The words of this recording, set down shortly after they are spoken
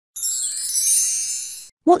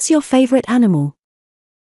What's your favorite animal?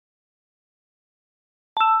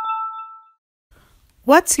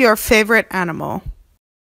 What's your favorite animal?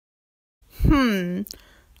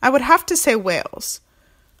 I would have to say whales.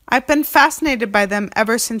 I've been fascinated by them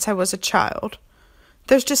ever since I was a child.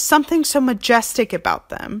 There's just something so majestic about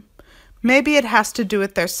them. Maybe it has to do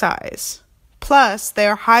with their size. Plus, they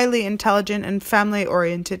are highly intelligent and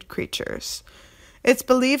family-oriented creatures. It's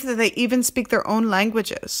believed that they even speak their own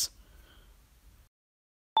languages.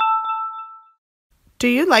 Do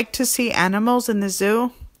you like to see animals in the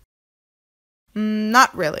zoo?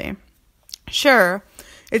 Not really. Sure,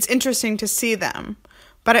 it's interesting to see them,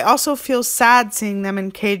 but I also feel sad seeing them in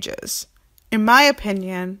cages. In my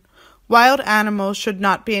opinion, wild animals should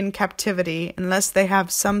not be in captivity unless they have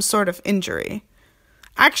some sort of injury.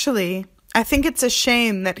 Actually, I think it's a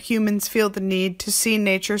shame that humans feel the need to see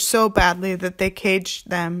nature so badly that they cage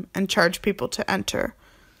them and charge people to enter.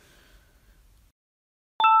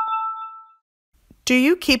 Do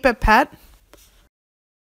you keep a pet?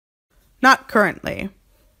 Not currently.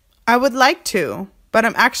 I would like to, but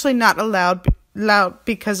I'm actually not allowed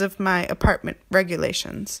because of my apartment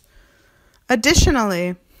regulations.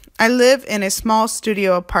 Additionally, I live in a small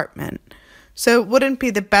studio apartment, so it wouldn't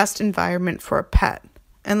be the best environment for a pet,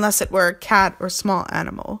 unless it were a cat or small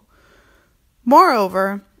animal.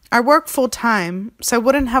 Moreover, I work full-time, so I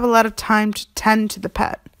wouldn't have a lot of time to tend to the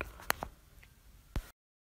pet.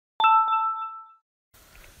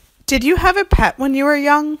 Did you have a pet when you were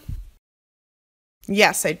young?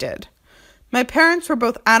 Yes, I did. My parents were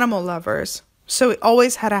both animal lovers, so we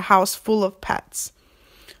always had a house full of pets.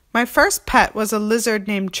 My first pet was a lizard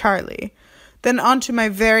named Charlie, then onto my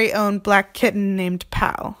very own black kitten named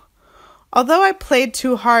Pal. Although I played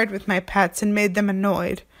too hard with my pets and made them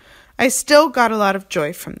annoyed, I still got a lot of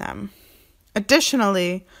joy from them.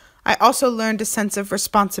 Additionally, I also learned a sense of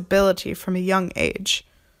responsibility from a young age.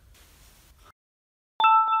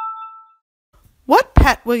 What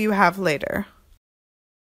pet will you have later?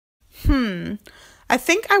 I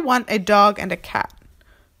think I want a dog and a cat.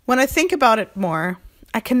 When I think about it more,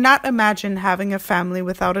 I cannot imagine having a family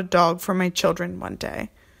without a dog for my children one day.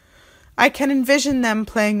 I can envision them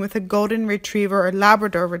playing with a golden retriever or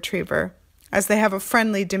Labrador retriever, as they have a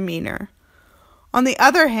friendly demeanor. On the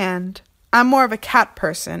other hand, I'm more of a cat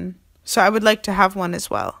person, so I would like to have one as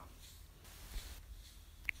well.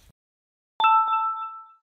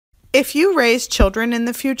 If you raise children in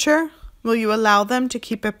the future, will you allow them to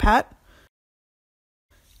keep a pet?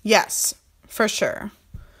 Yes, for sure.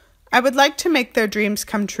 I would like to make their dreams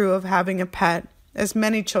come true of having a pet, as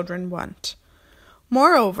many children want.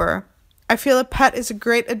 Moreover, I feel a pet is a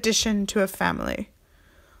great addition to a family.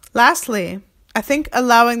 Lastly, I think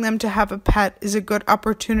allowing them to have a pet is a good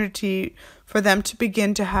opportunity for them to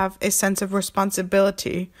begin to have a sense of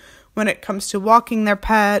responsibility when it comes to walking their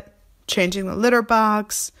pet, changing the litter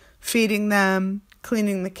box, feeding them,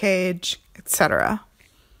 cleaning the cage, etc.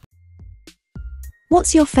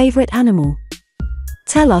 What's your favorite animal?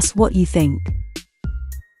 Tell us what you think.